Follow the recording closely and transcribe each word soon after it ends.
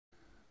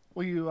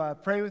Will you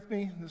pray with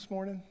me this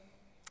morning?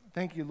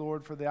 Thank you,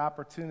 Lord, for the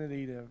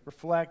opportunity to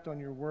reflect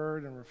on your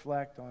word and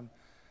reflect on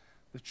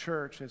the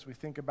church as we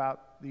think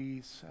about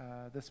this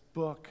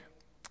book,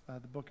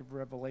 the book of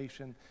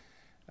Revelation.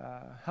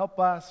 Help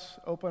us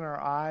open our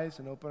eyes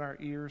and open our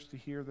ears to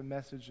hear the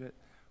message that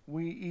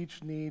we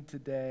each need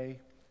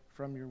today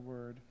from your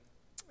word.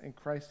 In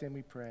Christ's name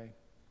we pray.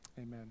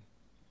 Amen.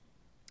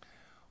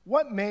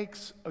 What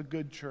makes a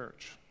good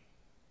church?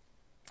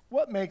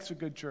 What makes a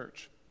good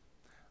church?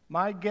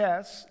 My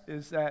guess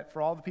is that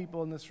for all the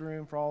people in this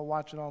room, for all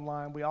watching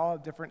online, we all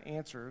have different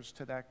answers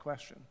to that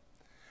question.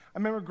 I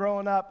remember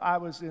growing up, I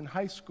was in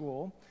high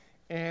school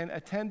and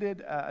attended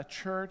a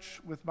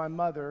church with my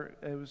mother.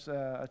 It was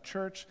a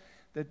church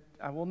that,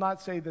 I will not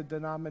say the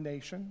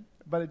denomination,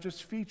 but it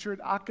just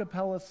featured a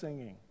cappella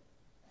singing.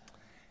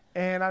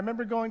 And I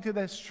remember going to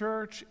this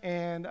church,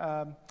 and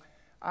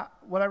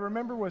what I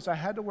remember was I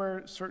had to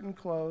wear certain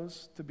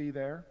clothes to be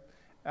there.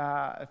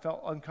 I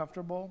felt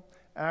uncomfortable.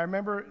 And I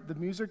remember the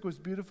music was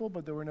beautiful,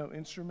 but there were no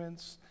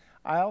instruments.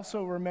 I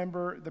also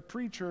remember the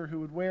preacher who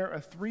would wear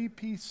a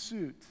three-piece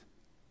suit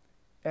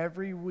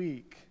every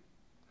week,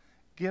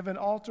 give an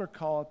altar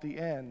call at the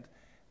end.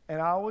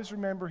 And I always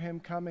remember him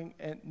coming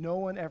and no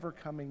one ever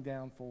coming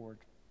down forward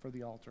for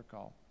the altar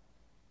call.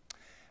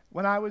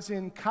 When I was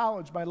in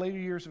college, my later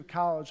years of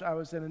college, I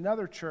was in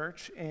another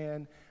church,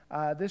 and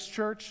this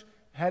church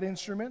had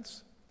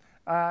instruments.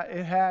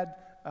 It had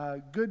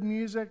good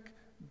music,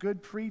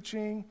 good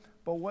preaching,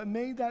 but what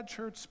made that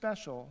church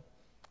special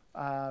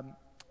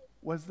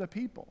was the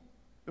people.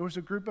 There was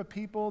a group of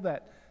people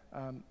that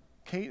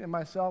Kate and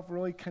myself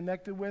really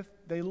connected with.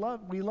 We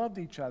loved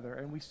each other,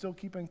 and we still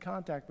keep in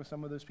contact with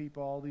some of those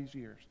people all these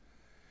years.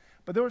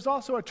 But there was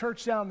also a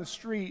church down the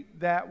street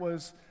that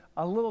was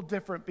a little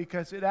different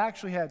because it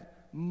actually had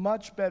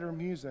much better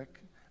music.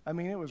 I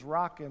mean, it was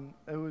rocking.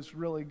 It was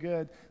really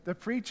good. The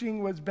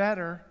preaching was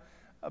better,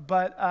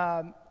 but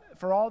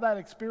for all that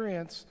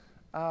experience,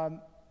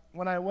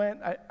 when I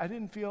went, I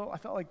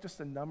felt like just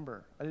a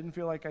number. I didn't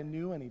feel like I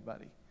knew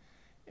anybody.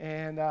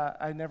 And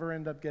I never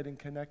ended up getting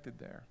connected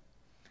there.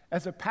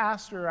 As a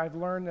pastor, I've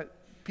learned that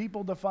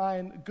people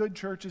define good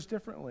churches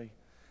differently.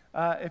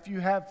 If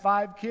you have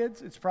 5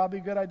 kids, it's probably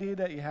a good idea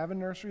that you have a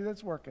nursery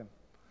that's working.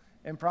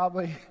 And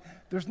probably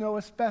there's no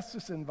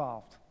asbestos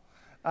involved.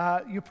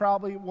 You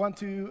probably want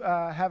to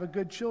have a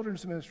good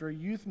children's ministry,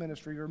 youth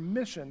ministry, or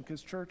mission,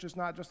 because church is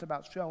not just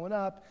about showing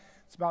up,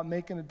 it's about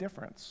making a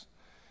difference.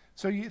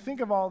 So you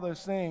think of all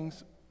those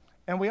things,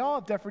 and we all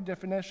have different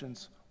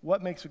definitions.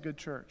 What makes a good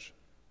church?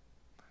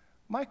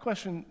 My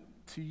question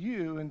to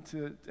you,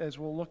 and as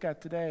we'll look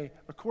at today,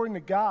 according to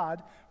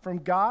God, from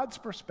God's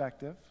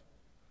perspective,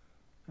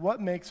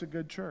 what makes a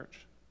good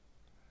church?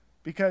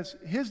 Because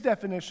his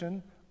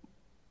definition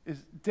is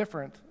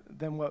different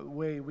than what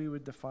way we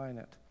would define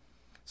it.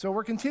 So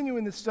we're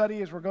continuing this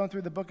study as we're going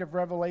through the book of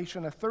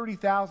Revelation, a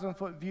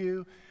 30,000-foot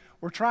view.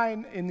 We're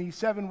trying in these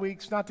 7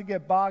 weeks not to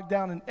get bogged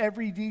down in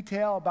every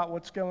detail about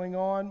what's going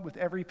on with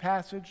every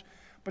passage,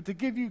 but to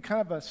give you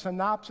kind of a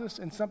synopsis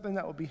and something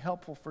that will be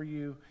helpful for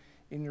you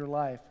in your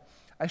life.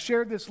 I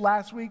shared this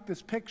last week,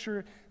 this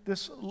picture.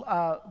 This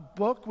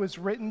book was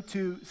written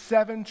to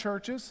 7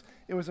 churches.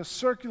 It was a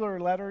circular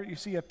letter. You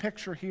see a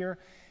picture here.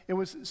 It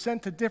was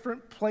sent to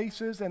different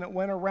places, and it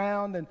went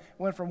around and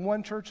went from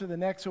one church to the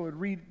next. So it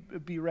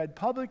would be read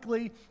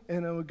publicly,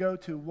 and it would go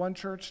to one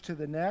church to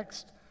the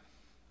next.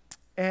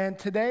 And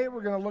today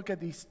we're going to look at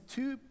these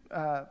 2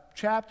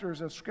 chapters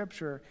of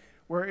Scripture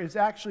where it's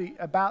actually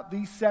about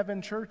these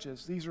 7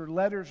 churches. These are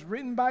letters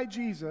written by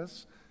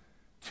Jesus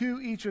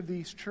to each of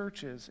these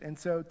churches. And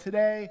so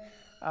today,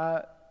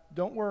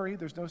 don't worry,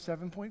 there's no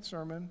 7-point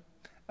sermon.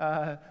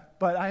 But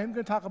I am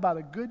going to talk about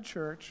a good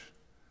church,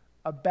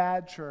 a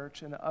bad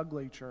church, and an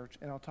ugly church.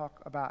 And I'll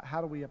talk about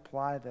how do we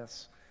apply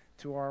this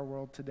to our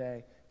world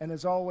today. And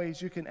as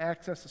always, you can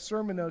access the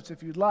sermon notes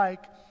if you'd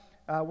like.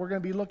 We're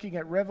going to be looking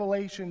at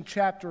Revelation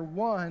chapter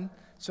 1.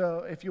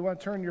 So if you want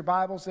to turn your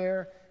Bibles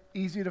there,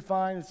 easy to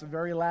find. It's the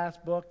very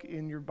last book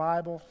in your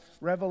Bible.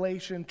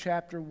 Revelation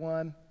chapter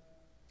 1.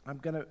 I'm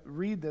going to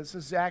read this.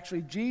 This is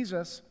actually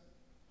Jesus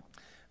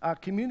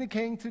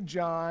communicating to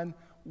John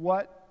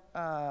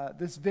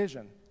this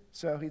vision.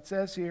 So it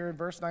says here in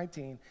verse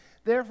 19,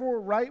 "Therefore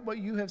write what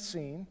you have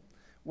seen,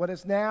 what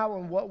is now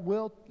and what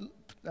will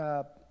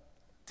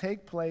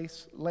take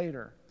place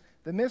later.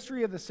 The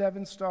mystery of the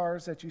 7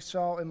 stars that you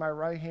saw in my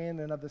right hand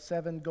and of the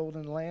 7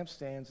 golden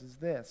lampstands is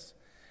this.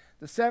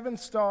 The 7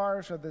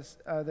 stars are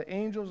the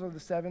angels of the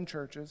 7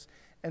 churches,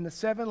 and the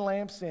 7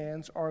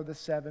 lampstands are the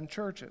 7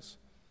 churches."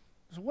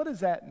 So what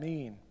does that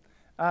mean?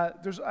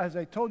 As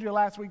I told you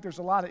last week, there's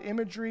a lot of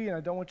imagery, and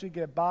I don't want you to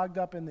get bogged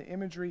up in the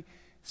imagery.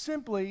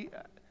 Simply,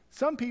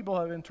 some people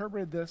have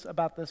interpreted this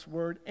about this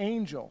word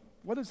angel.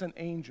 What is an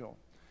angel?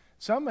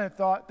 Some have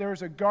thought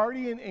there's a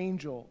guardian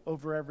angel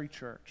over every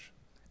church.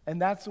 And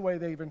that's the way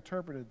they've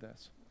interpreted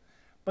this.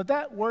 But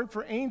that word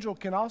for angel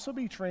can also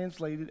be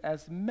translated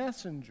as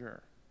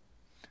messenger.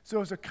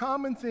 So it's a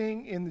common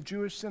thing in the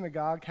Jewish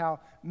synagogue, how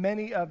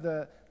many of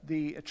the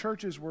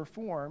churches were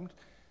formed.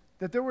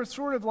 that there was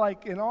sort of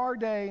like in our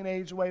day and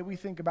age, the way we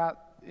think about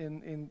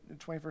in the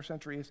 21st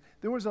century is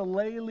there was a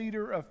lay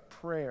leader of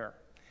prayer.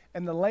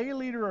 And the lay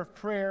leader of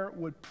prayer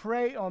would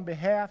pray on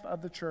behalf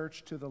of the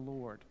church to the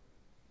Lord.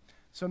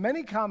 So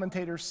many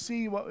commentators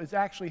see what is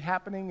actually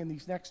happening in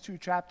these next two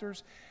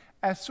chapters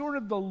as sort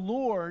of the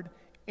Lord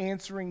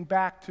answering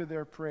back to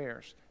their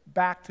prayers,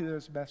 back to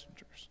those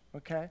messengers,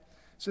 okay?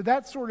 So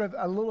that's sort of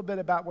a little bit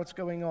about what's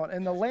going on.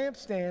 And the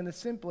lampstand is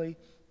simply,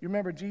 you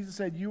remember Jesus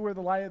said, you are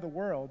the light of the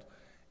world.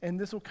 And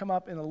this will come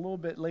up in a little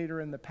bit later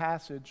in the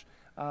passage,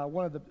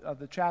 one of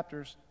the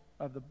chapters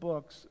of the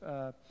books.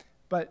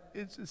 But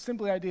it's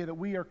simply the idea that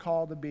we are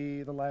called to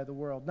be the light of the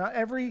world. Now,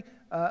 every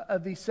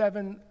of these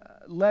 7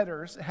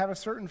 letters have a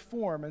certain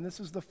form, and this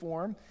is the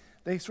form.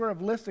 They sort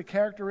of list the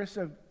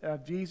characteristics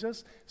of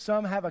Jesus.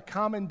 Some have a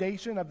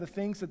commendation of the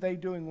things that they're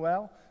doing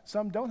well.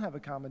 Some don't have a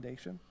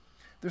commendation.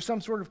 There's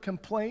some sort of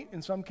complaint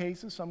in some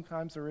cases.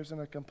 Sometimes there isn't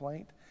a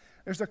complaint.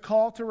 There's a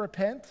call to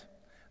repent.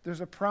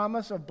 There's a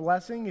promise of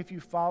blessing if you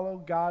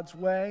follow God's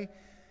way.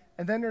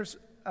 And then there's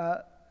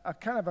a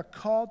kind of a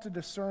call to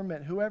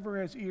discernment.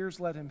 Whoever has ears,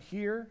 let him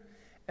hear.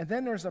 And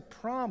then there's a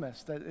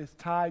promise that is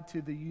tied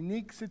to the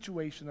unique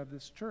situation of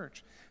this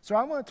church. So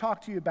I want to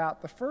talk to you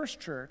about the first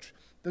church,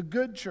 the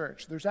good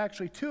church. There's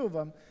actually 2 of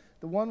them.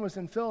 The one was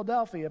in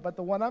Philadelphia, but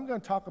the one I'm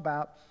going to talk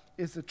about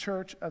is the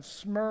church of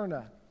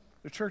Smyrna.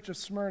 The church of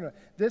Smyrna.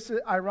 This,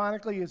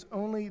 ironically, is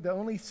the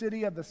only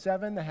city of the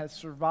 7 that has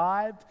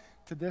survived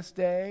to this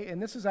day.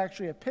 And this is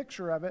actually a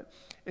picture of it.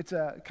 It's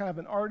a kind of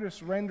an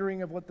artist's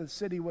rendering of what the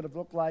city would have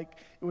looked like.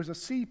 It was a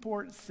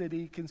seaport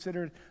city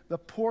considered the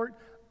port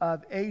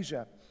of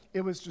Asia.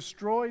 It was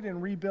destroyed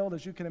and rebuilt,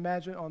 as you can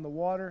imagine, on the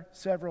water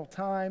several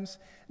times.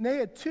 And they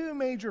had 2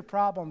 major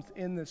problems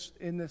in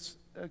this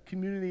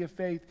community of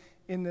faith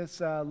in this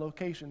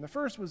location. The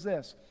first was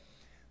this.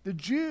 The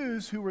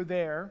Jews who were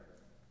there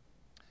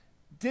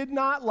did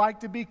not like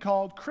to be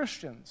called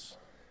Christians.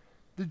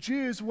 The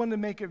Jews wanted to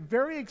make it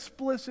very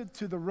explicit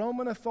to the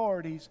Roman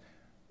authorities,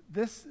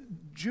 this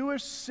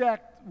Jewish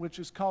sect, which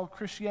is called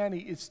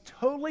Christianity, is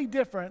totally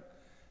different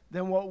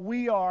than what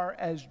we are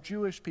as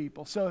Jewish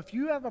people. So if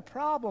you have a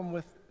problem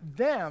with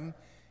them,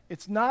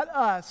 it's not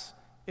us,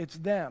 it's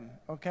them,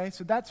 okay?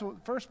 So that's the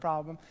first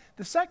problem.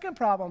 The second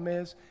problem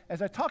is,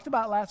 as I talked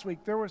about last week,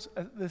 there was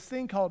this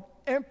thing called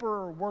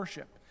emperor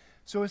worship.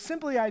 So it's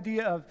simply the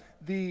idea of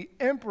the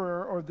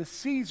emperor or the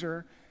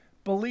Caesar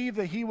believed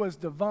that he was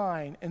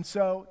divine, and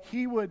so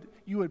you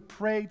would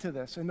pray to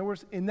this. And there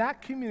was in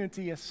that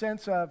community a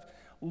sense of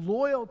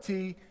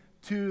loyalty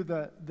to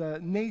the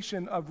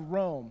nation of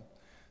Rome.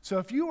 So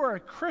if you were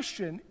a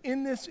Christian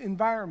in this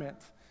environment,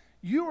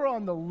 you were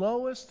on the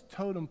lowest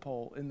totem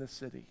pole in the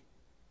city.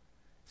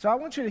 So I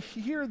want you to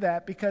hear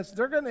that because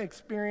they're going to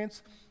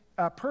experience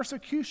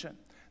persecution.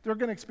 They're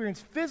going to experience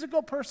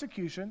physical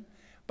persecution,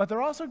 but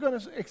they're also going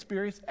to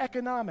experience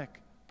economic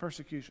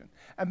persecution.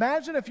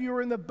 Imagine if you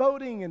were in the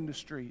boating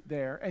industry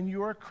there and you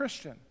were a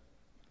Christian.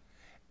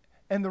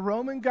 And the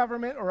Roman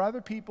government or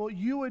other people,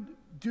 you would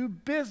do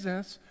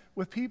business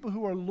with people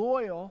who are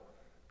loyal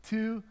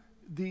to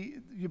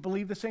you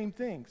believe the same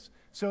things.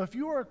 So if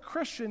you were a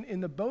Christian in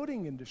the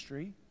boating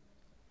industry,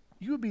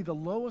 you would be the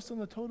lowest on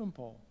the totem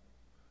pole.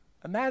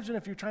 Imagine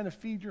if you're trying to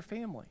feed your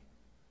family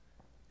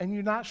and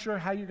you're not sure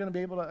how you're going to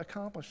be able to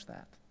accomplish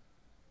that.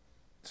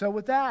 So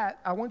with that,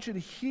 I want you to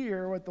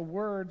hear what the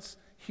words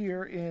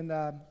here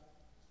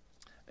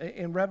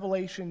in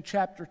Revelation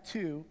chapter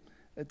 2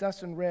 that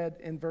Dustin read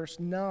in verse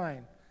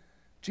 9.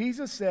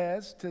 Jesus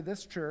says to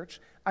this church,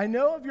 I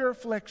know of your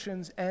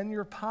afflictions and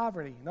your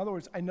poverty. In other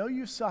words, I know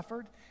you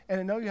suffered,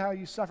 and I know how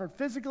you suffered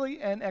physically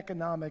and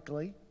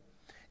economically,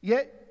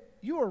 yet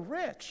you are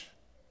rich.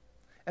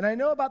 And I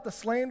know about the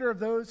slander of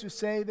those who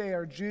say they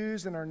are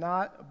Jews and are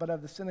not, but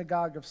of the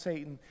synagogue of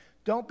Satan.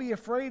 Don't be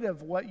afraid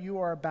of what you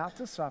are about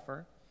to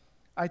suffer.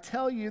 I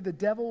tell you, the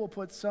devil will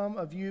put some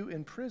of you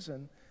in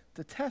prison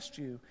to test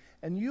you,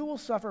 and you will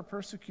suffer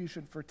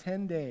persecution for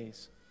 10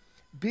 days.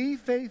 Be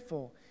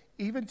faithful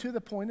even to the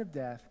point of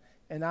death,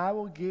 and I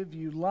will give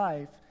you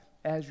life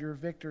as your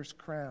victor's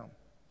crown.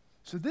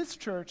 So this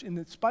church,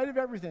 in spite of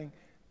everything,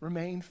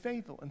 remained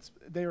faithful. And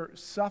they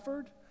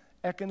suffered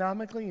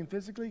economically and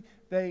physically.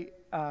 They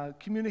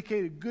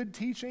communicated good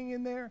teaching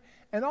in there.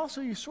 And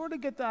also you sort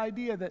of get the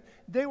idea that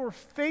they were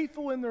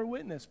faithful in their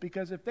witness,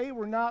 because if they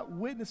were not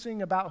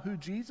witnessing about who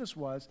Jesus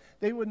was,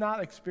 they would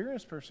not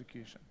experience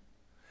persecution.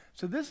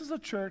 So this is a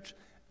church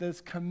that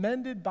is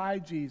commended by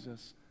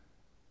Jesus.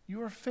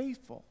 You are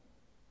faithful.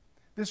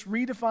 This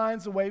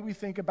redefines the way we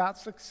think about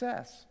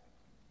success.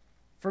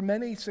 For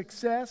many,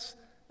 success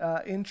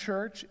in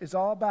church is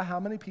all about how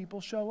many people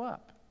show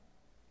up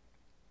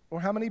or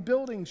how many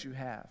buildings you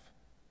have.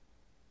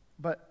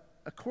 But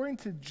according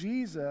to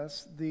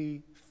Jesus,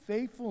 the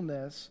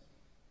faithfulness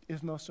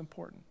is most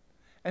important.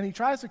 And he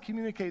tries to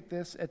communicate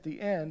this at the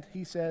end.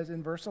 He says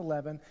in verse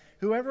 11,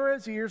 whoever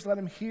has ears, let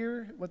him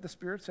hear what the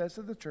Spirit says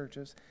to the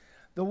churches.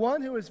 The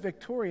one who is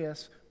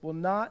victorious will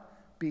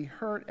not be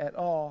hurt at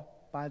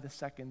all by the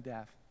second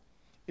death.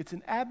 It's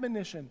an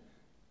admonition.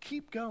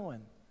 Keep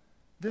going.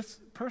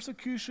 This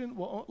persecution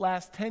will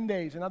last 10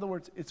 days. In other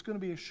words, it's going to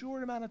be a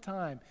short amount of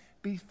time.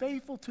 Be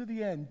faithful to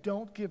the end.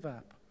 Don't give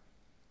up.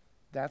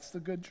 That's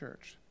the good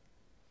church.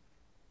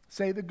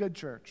 Say the good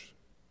church.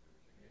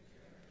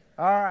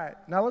 All right.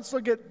 Now let's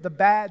look at the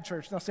bad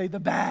church. Now say the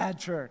bad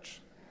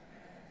church.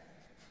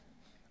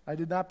 I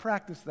did not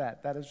practice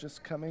that. That is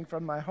just coming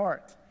from my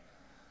heart.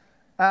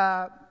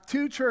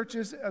 Two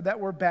churches that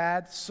were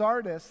bad,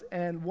 Sardis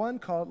and one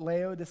called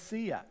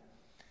Laodicea.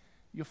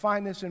 You'll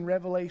find this in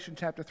Revelation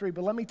chapter 3.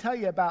 But let me tell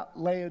you about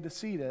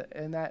Laodicea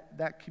and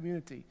that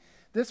community.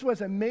 This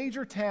was a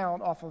major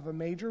town off of a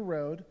major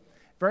road,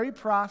 very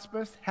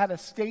prosperous, had a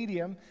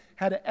stadium,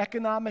 had an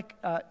economic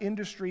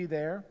industry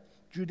there,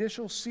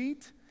 judicial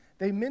seat.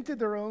 They minted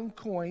their own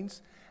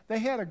coins. They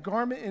had a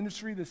garment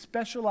industry that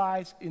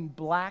specialized in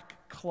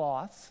black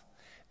cloths.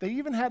 They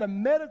even had a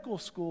medical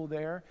school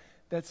there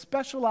that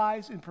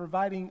specialized in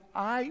providing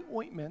eye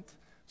ointment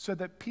so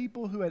that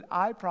people who had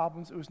eye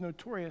problems, it was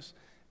notorious,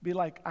 be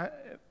like,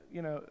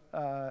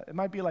 it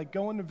might be like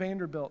going to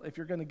Vanderbilt if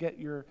you're going to get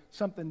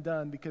something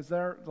done because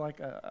they're like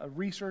a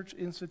research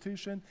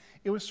institution.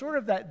 It was sort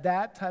of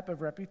that type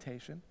of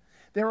reputation.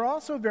 They were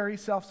also very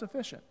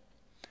self-sufficient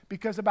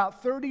because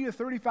about 30 to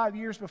 35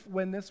 years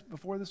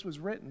before this was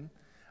written,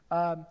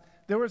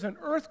 there was an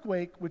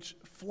earthquake which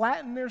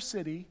flattened their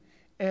city,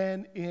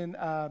 and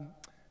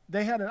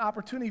they had an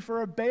opportunity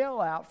for a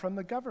bailout from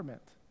the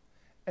government.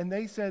 And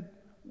they said,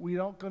 we're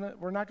not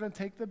going to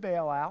take the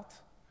bailout.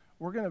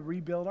 We're going to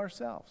rebuild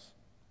ourselves.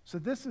 So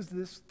this is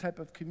this type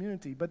of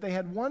community. But they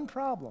had one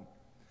problem.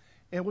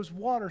 It was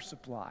water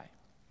supply.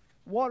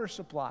 Water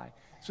supply.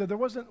 So there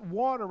wasn't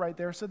water right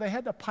there, so they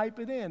had to pipe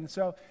it in.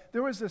 So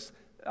there was this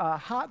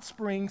hot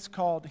springs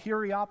called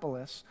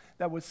Hierapolis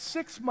that was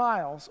 6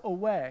 miles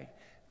away.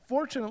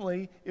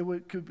 Fortunately,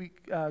 it could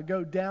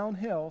go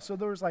downhill. So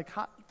there was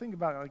think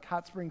about it, like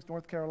Hot Springs,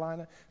 North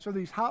Carolina. So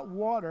these hot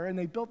water, and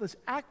they built this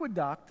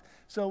aqueduct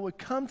so it would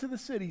come to the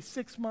city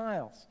 6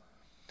 miles.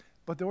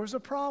 But there was a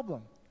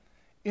problem.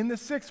 In the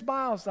 6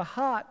 miles, the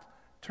hot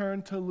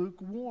turned to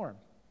lukewarm.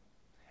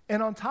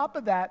 And on top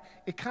of that,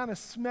 it kind of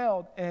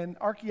smelled, and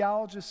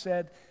archaeologists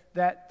said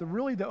that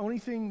the only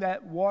thing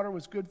that water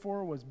was good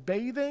for was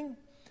bathing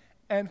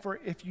and for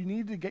if you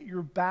needed to get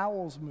your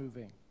bowels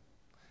moving.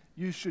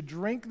 You should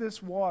drink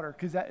this water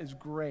because that is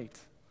great.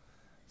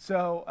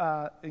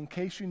 So in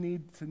case you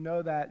need to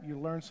know that, you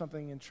learned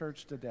something in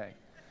church today.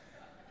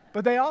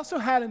 But they also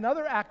had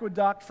another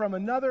aqueduct from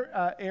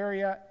another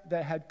area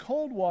that had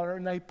cold water,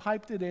 and they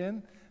piped it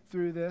in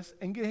through this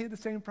and had the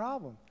same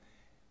problem.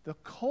 The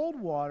cold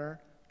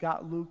water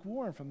got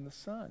lukewarm from the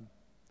sun.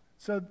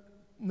 So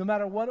no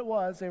matter what it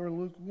was, they were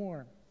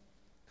lukewarm.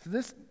 So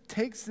this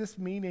takes this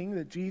meaning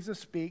that Jesus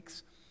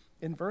speaks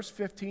in verse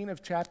 15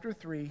 of chapter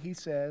 3. He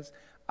says,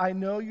 I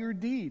know your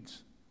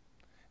deeds.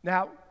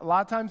 Now, a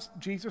lot of times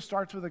Jesus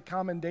starts with a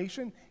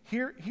commendation.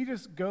 Here, he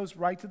just goes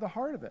right to the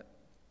heart of it.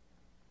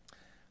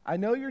 I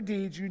know your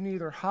deeds, you're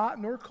neither hot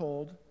nor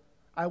cold.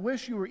 I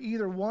wish you were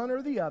either one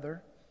or the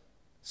other.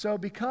 So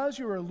because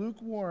you are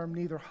lukewarm,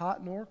 neither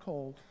hot nor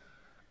cold,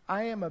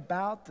 I am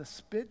about to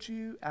spit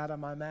you out of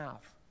my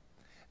mouth.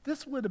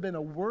 This would have been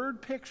a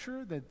word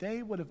picture that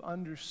they would have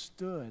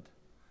understood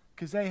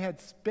because they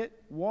had spit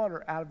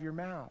water out of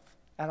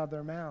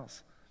their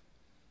mouths.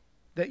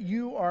 That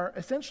you are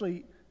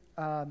essentially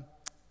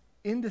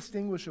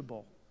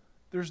indistinguishable.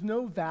 There's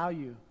no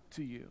value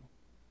to you.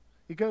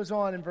 It goes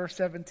on in verse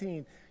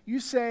 17.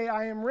 You say,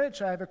 I am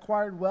rich, I have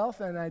acquired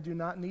wealth, and I do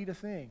not need a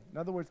thing. In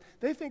other words,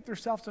 they think they're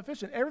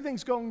self-sufficient.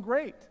 Everything's going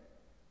great.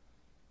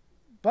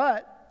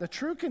 But the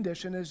true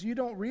condition is you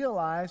don't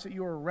realize that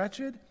you are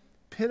wretched,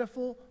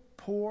 pitiful,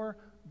 poor,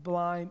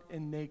 blind,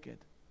 and naked.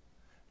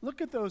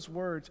 Look at those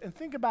words and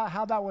think about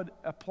how that would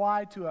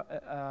apply to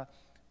a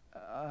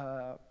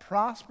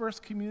prosperous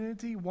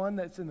community, one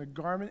that's in the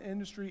garment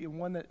industry and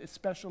one that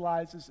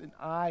specializes in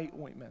eye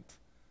ointment.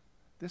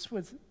 This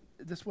would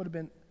have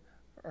been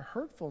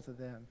hurtful to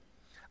them.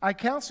 I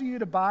counsel you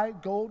to buy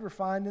gold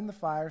refined in the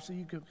fire so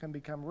you can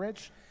become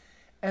rich,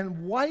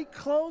 and white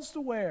clothes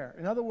to wear.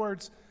 In other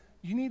words,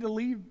 you need to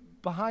leave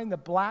behind the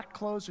black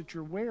clothes that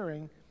you're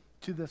wearing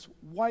to this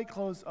white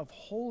clothes of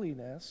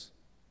holiness,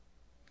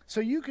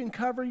 so you can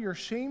cover your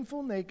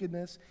shameful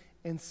nakedness,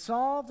 and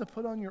salve to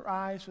put on your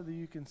eyes so that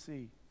you can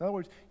see. In other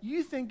words,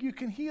 you think you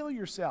can heal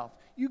yourself.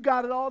 You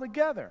got it all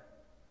together.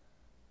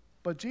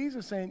 But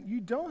Jesus is saying, you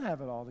don't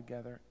have it all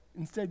together.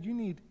 Instead, you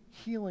need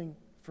healing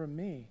from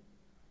me.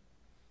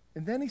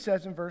 And then he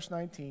says in verse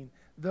 19,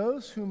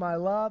 those whom I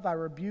love, I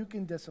rebuke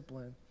and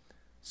discipline.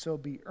 So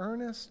be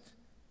earnest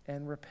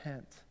and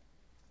repent.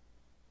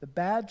 The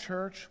bad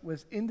church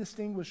was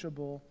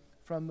indistinguishable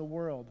from the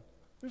world.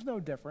 There's no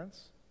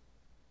difference.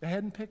 They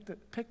hadn't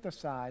picked a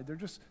side. They're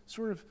just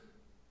sort of,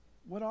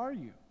 what are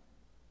you?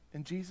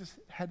 And Jesus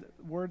had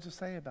words to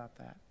say about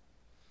that.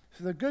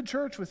 So the good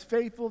church was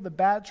faithful. The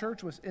bad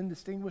church was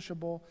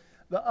indistinguishable.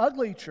 The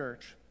ugly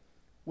church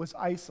was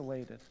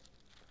isolated.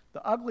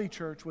 The ugly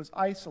church was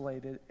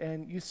isolated.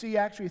 And you see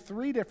actually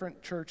 3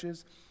 different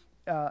churches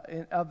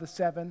of the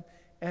 7.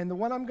 And the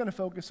one I'm going to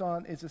focus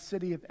on is the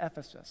city of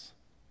Ephesus.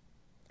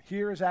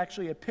 Here is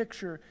actually a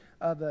picture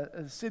of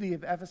the city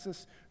of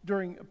Ephesus.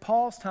 During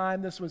Paul's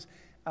time, this was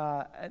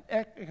an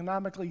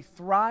economically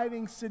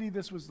thriving city.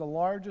 This was the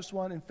largest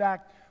one. In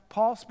fact,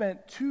 Paul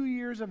spent 2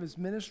 years of his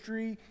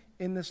ministry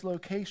in this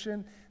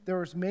location. There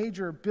was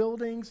major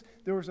buildings.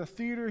 There was a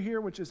theater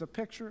here, which is a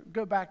picture.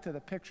 Go back to the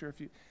picture.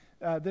 If you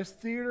this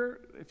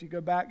theater, if you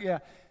go back,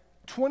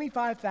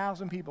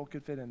 25,000 people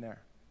could fit in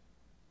there.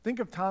 Think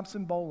of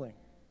Thompson Bowling.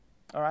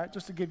 All right,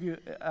 just to give you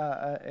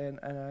an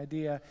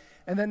idea.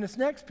 And then this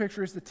next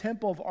picture is the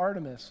Temple of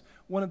Artemis,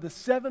 one of the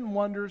 7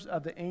 wonders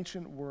of the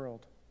ancient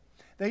world.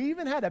 They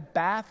even had a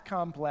bath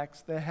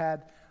complex that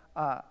had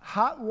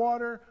hot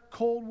water,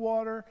 cold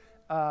water,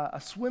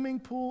 a swimming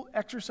pool,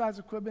 exercise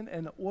equipment,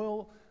 and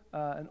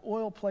an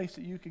oil place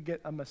that you could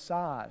get a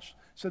massage.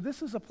 So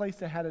this is a place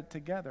that had it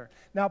together.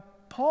 Now,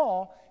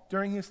 Paul,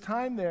 during his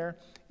time there,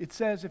 it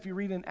says, if you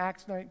read in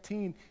Acts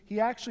 19, he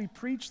actually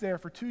preached there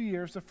for 2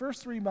 years. The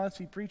first 3 months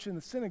he preached in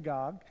the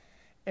synagogue,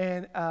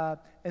 and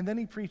then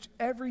he preached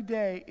every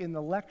day in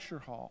the lecture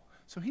hall.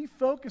 So he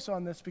focused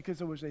on this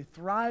because it was a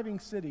thriving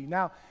city.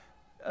 Now,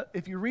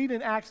 if you read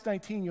in Acts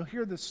 19, you'll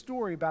hear this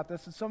story about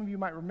this, and some of you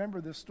might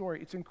remember this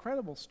story. It's an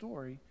incredible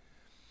story.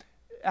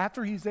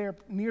 After he's there,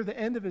 near the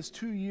end of his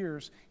 2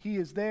 years, he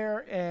is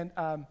there, and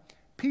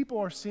people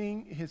are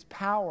seeing his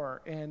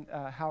power and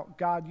how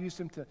God used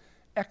him to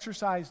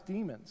exorcise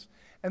demons.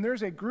 And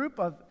there's a group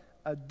of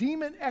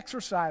demon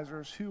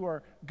exorcisers who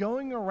are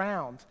going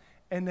around,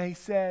 and they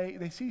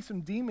see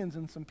some demons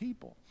in some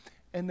people.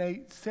 And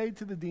they say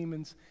to the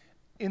demons,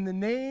 in the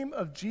name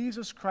of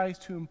Jesus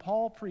Christ, whom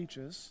Paul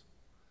preaches,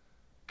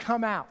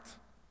 come out.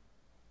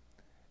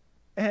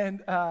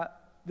 And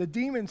the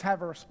demons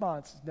have a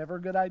response. It's never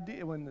a good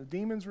idea. When the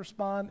demons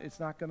respond, it's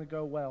not going to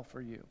go well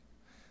for you.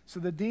 So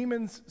the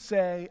demons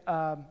say,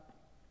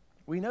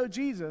 we know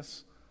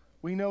Jesus,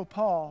 we know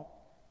Paul,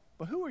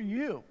 but who are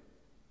you?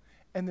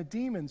 And the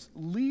demons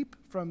leap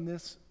from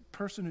this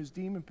person who's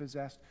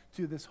demon-possessed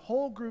to this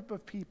whole group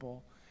of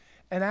people.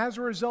 And as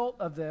a result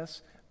of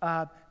this,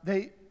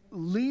 they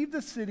leave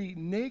the city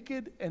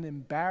naked and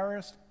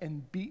embarrassed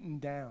and beaten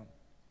down.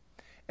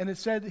 And it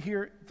said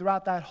here,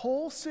 throughout that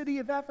whole city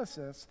of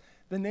Ephesus,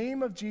 the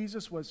name of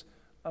Jesus was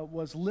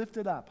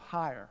lifted up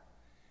higher.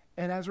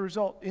 And as a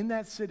result, in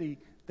that city,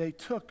 they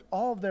took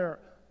all of their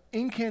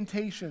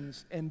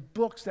incantations and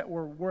books that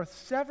were worth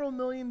several $1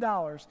 million,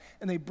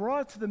 and they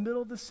brought it to the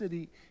middle of the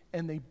city,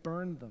 and they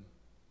burned them.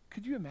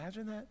 Could you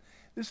imagine that?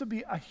 This would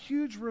be a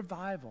huge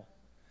revival.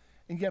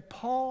 And yet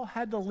Paul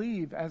had to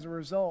leave as a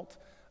result,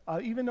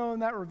 even though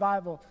in that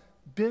revival,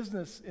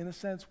 business, in a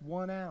sense,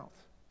 won out.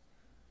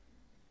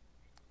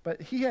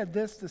 But he had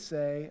this to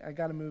say. I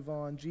got to move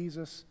on.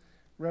 Jesus,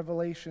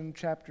 Revelation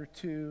chapter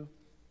 2.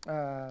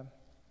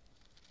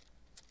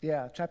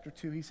 Chapter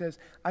 2. He says,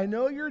 I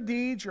know your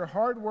deeds, your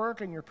hard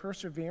work, and your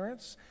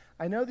perseverance.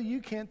 I know that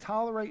you can't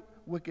tolerate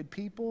wicked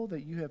people,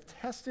 that you have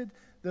tested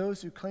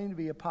those who claim to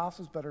be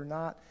apostles but are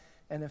not,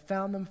 and have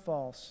found them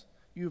false.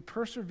 You have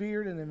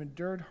persevered and have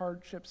endured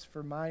hardships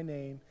for my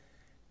name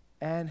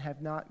and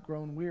have not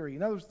grown weary.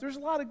 In other words, there's a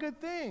lot of good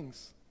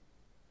things.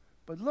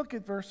 But look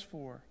at verse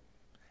 4.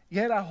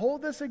 Yet I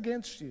hold this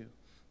against you.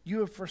 You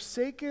have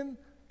forsaken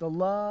the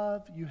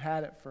love you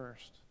had at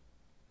first.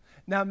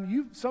 Now,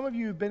 some of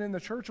you who've been in the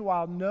church a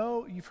while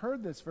know you've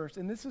heard this verse.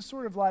 And this is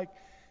sort of like,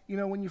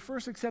 when you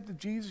first accepted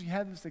Jesus, you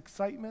had this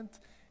excitement,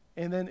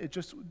 and then it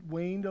just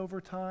waned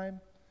over time.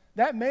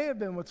 That may have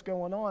been what's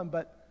going on,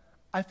 but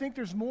I think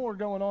there's more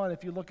going on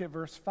if you look at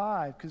verse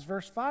 5. Because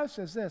verse 5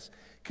 says this,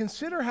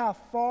 consider how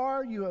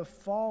far you have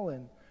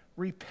fallen.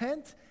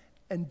 Repent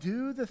and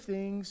do the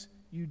things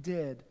you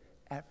did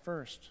at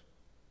first.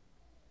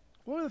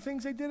 What were the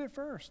things they did at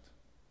first?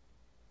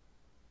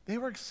 They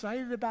were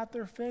excited about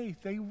their faith.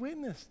 They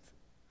witnessed.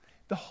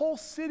 The whole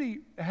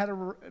city had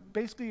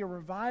basically a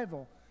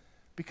revival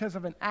because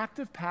of an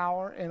active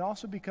power and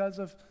also because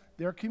of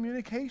their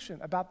communication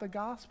about the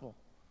gospel.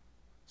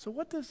 So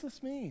what does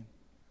this mean?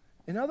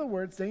 In other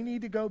words, they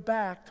need to go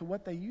back to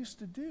what they used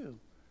to do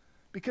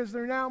because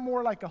they're now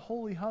more like a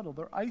holy huddle.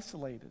 They're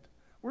isolated.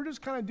 We're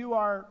just kind of do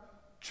our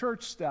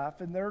church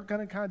stuff, and they're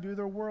going to kind of do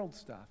their world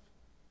stuff.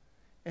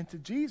 And to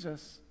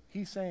Jesus,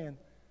 he's saying,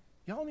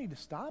 y'all need to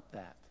stop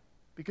that.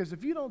 Because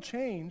if you don't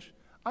change,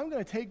 I'm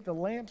going to take the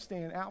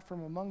lampstand out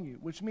from among you,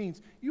 which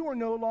means you are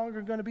no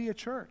longer going to be a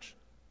church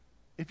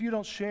if you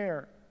don't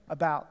share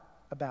about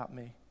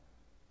me.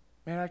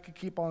 Man, I could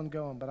keep on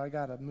going, but I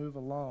got to move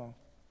along.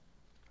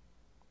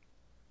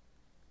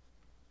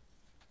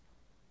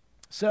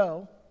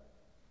 So,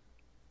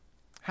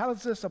 how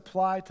does this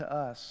apply to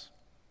us?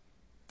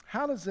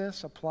 How does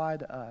this apply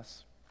to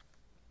us?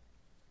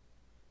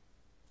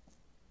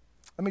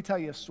 Let me tell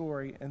you a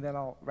story, and then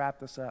I'll wrap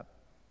this up.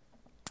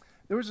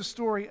 There was a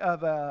story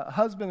of a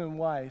husband and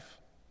wife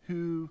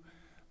who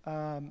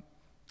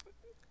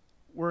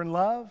were in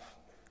love.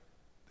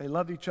 They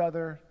loved each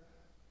other,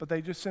 but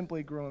they just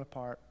simply grown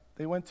apart.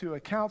 They went to a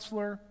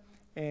counselor,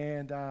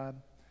 and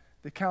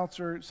The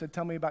counselor said,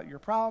 tell me about your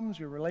problems,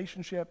 your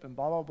relationship, and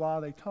blah, blah, blah.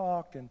 They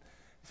talked, and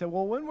he said,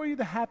 well, when were you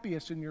the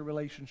happiest in your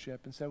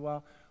relationship? And said,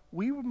 well,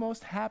 we were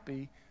most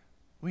happy.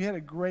 We had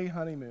a great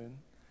honeymoon.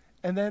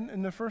 And then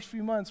in the first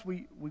few months,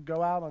 we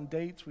go out on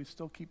dates. We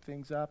still keep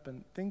things up,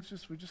 and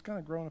we just kind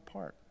of grown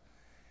apart.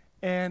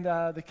 And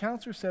the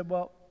counselor said,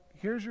 well,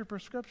 here's your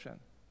prescription.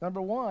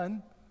 Number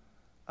one,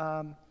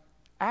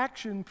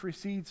 action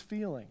precedes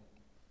feeling.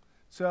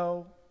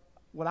 So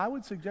what I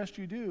would suggest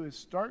you do is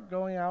start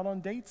going out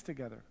on dates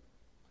together.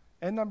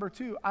 And number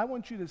two, I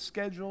want you to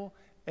schedule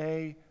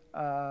a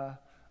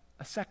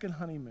second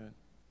honeymoon.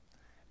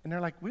 And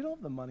they're like, we don't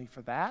have the money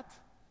for that.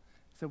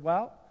 I said,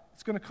 well,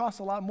 it's going to cost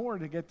a lot more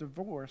to get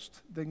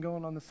divorced than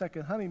going on the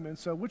second honeymoon.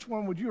 So which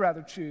one would you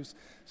rather choose?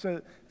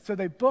 So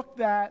they booked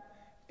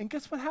that, and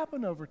guess what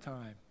happened over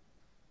time?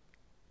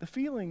 The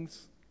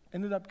feelings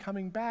ended up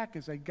coming back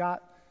as they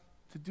got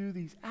to do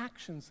these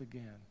actions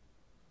again.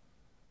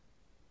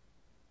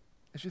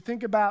 As you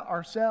think about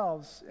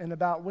ourselves and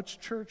about which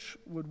church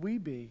would we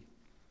be,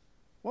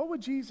 what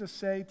would Jesus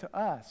say to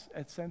us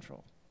at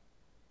Central?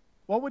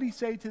 What would he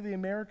say to the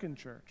American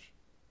church?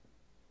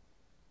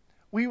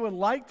 We would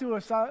like to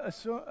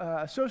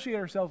associate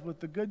ourselves with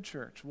the good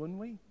church, wouldn't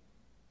we?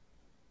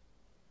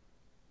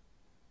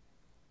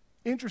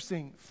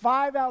 Interesting.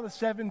 5 out of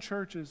 7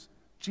 churches,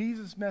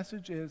 Jesus'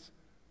 message is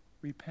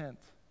repent.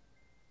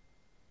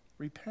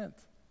 Repent.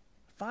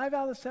 5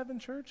 out of 7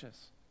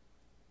 churches.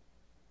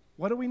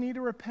 What do we need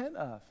to repent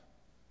of?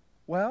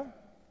 Well,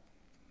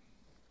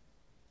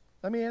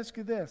 let me ask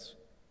you this.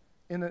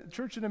 In a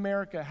church in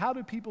America, how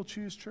do people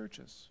choose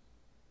churches?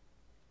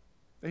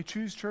 They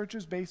choose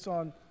churches based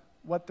on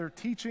what their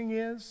teaching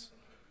is,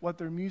 what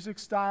their music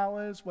style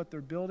is, what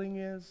their building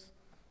is.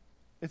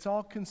 It's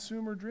all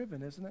consumer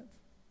driven, isn't it?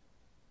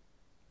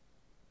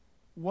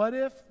 What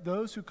if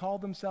those who call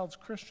themselves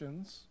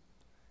Christians,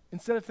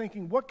 instead of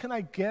thinking, what can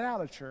I get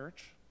out of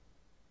church,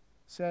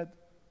 said,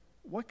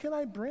 what can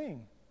I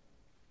bring?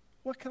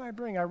 What can I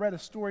bring? I read a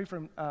story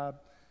from,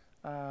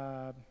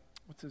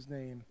 what's his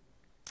name?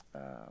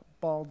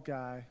 Bald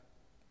guy.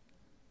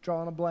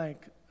 Drawing a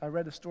blank. I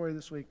read a story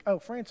this week. Oh,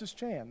 Francis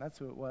Chan, that's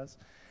who it was.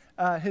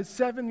 His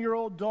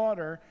 7-year-old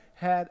daughter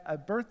had a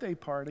birthday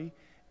party,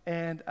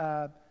 and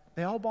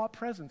they all bought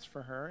presents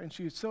for her, and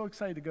she was so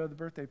excited to go to the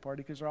birthday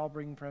party because they're all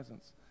bringing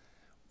presents.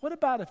 What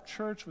about if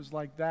church was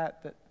like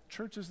that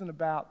church isn't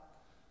about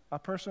a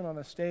person on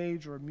a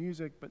stage or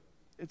music, but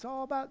it's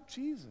all about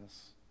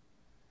Jesus?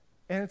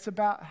 And it's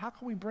about how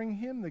can we bring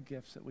him the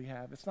gifts that we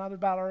have. It's not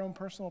about our own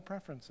personal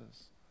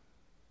preferences.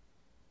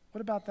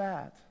 What about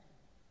that?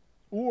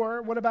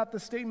 Or what about the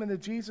statement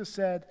that Jesus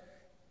said,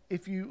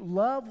 if you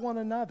love one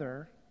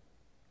another,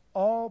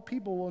 all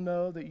people will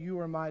know that you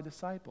are my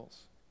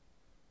disciples?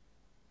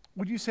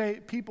 Would you say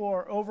people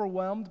are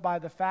overwhelmed by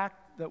the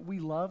fact that we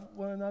love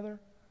one another?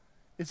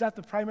 Is that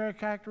the primary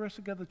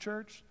characteristic of the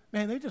church?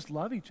 Man, they just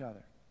love each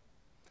other.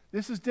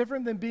 This is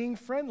different than being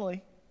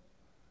friendly.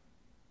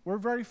 We're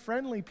very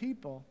friendly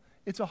people.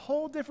 It's a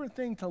whole different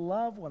thing to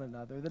love one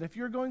another, that if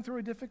you're going through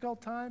a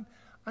difficult time,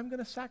 I'm going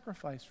to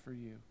sacrifice for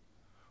you.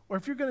 Or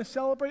if you're going to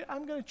celebrate,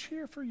 I'm going to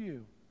cheer for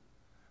you.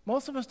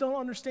 Most of us don't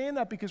understand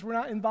that because we're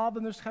not involved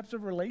in those types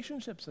of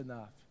relationships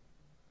enough,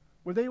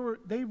 where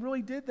they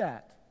really did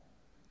that.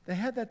 They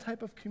had that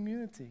type of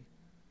community.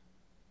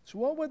 So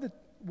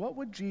what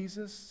would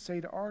Jesus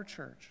say to our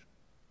church?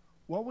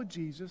 What would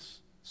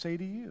Jesus say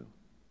to you?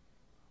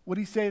 Would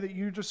he say that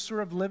you're just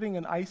sort of living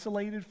an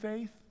isolated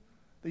faith?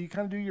 That you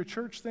kind of do your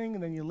church thing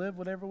and then you live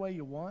whatever way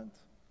you want?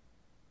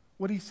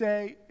 Would he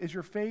say, is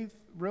your faith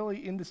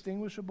really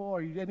indistinguishable?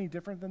 Are you any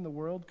different than the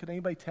world? Could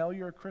anybody tell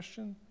you're a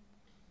Christian?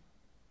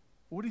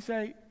 Or would he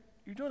say,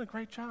 you're doing a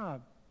great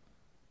job.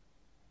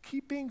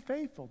 Keep being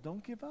faithful.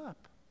 Don't give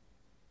up.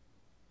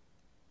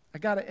 I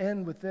got to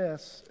end with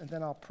this, and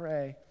then I'll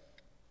pray.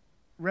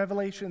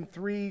 Revelation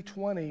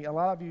 3:20, a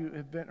lot of you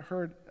have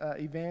heard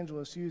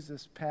evangelists use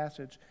this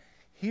passage.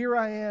 Here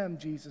I am,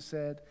 Jesus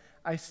said.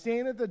 I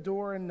stand at the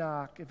door and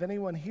knock. If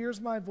anyone hears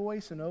my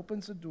voice and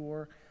opens the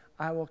door,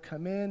 I will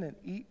come in and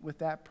eat with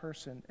that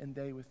person and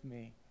they with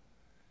me.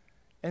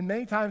 And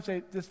many times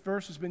this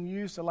verse has been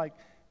used to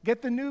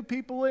get the new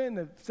people in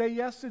and say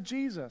yes to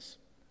Jesus.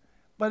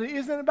 But it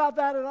isn't about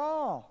that at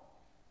all.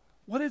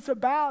 What it's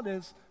about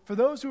is for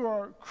those who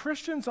are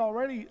Christians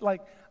already,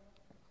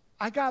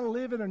 I got to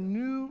live in a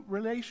new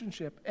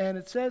relationship. And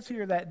it says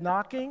here that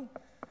knocking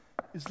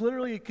is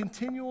literally a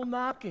continual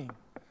knocking.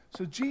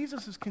 So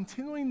Jesus is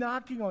continually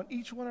knocking on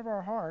each one of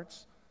our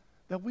hearts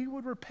that we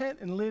would repent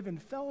and live in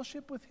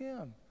fellowship with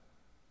him.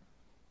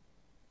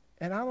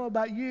 And I don't know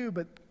about you,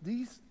 but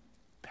these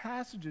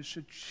passages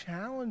should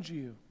challenge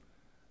you.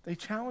 They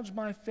challenge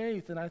my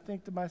faith, and I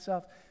think to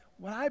myself,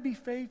 would I be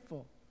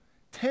faithful?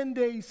 10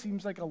 days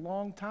seems like a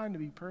long time to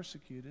be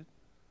persecuted.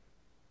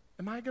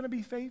 Am I going to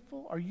be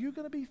faithful? Are you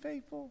going to be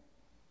faithful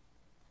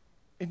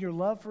in your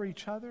love for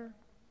each other,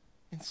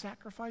 in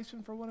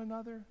sacrificing for one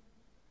another,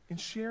 in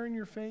sharing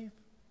your faith?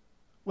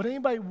 Would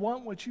anybody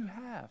want what you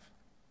have?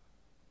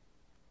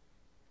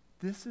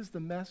 This is the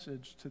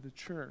message to the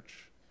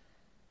church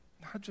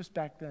not just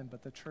back then,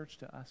 but the church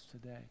to us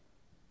today.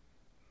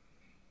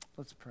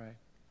 Let's pray.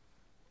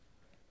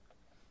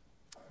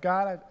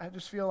 God, I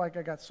just feel like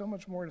I got so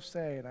much more to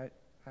say, and I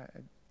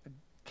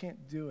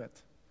can't do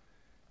it.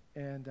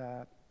 And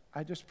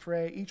I just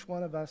pray each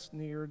one of us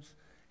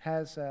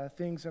has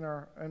things in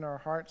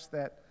our hearts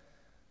that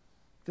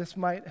this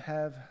might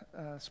have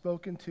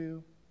spoken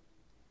to.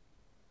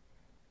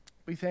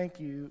 We thank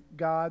you,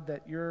 God,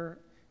 that you're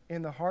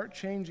in the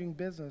heart-changing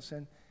business,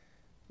 and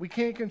we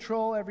can't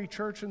control every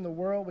church in the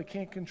world. We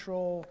can't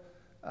control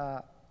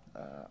a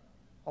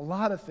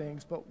lot of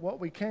things, but what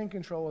we can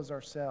control is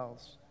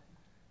ourselves.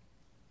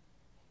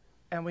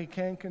 And we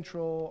can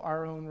control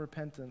our own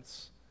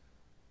repentance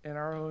and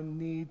our own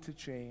need to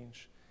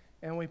change.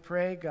 And we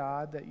pray,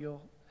 God, that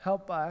you'll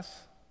help us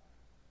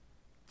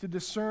to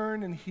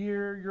discern and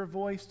hear your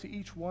voice to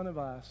each one of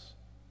us.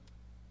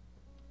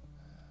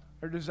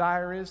 Our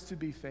desire is to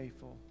be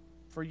faithful,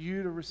 for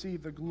you to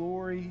receive the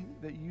glory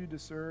that you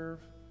deserve.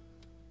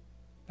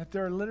 That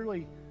there are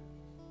literally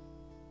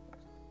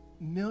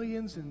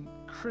millions of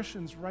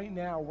Christians right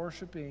now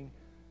worshiping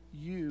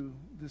you,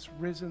 this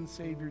risen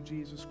Savior,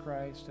 Jesus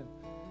Christ. And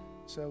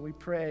so we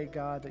pray,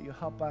 God, that you'll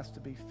help us to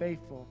be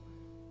faithful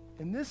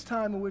in this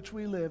time in which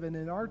we live, and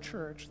in our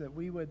church, that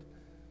we would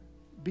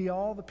be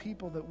all the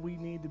people that we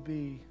need to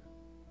be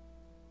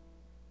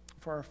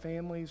for our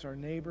families, our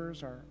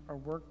neighbors, our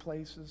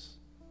workplaces,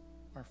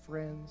 our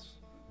friends.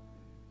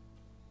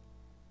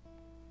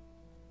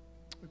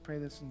 We pray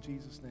this in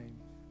Jesus' name.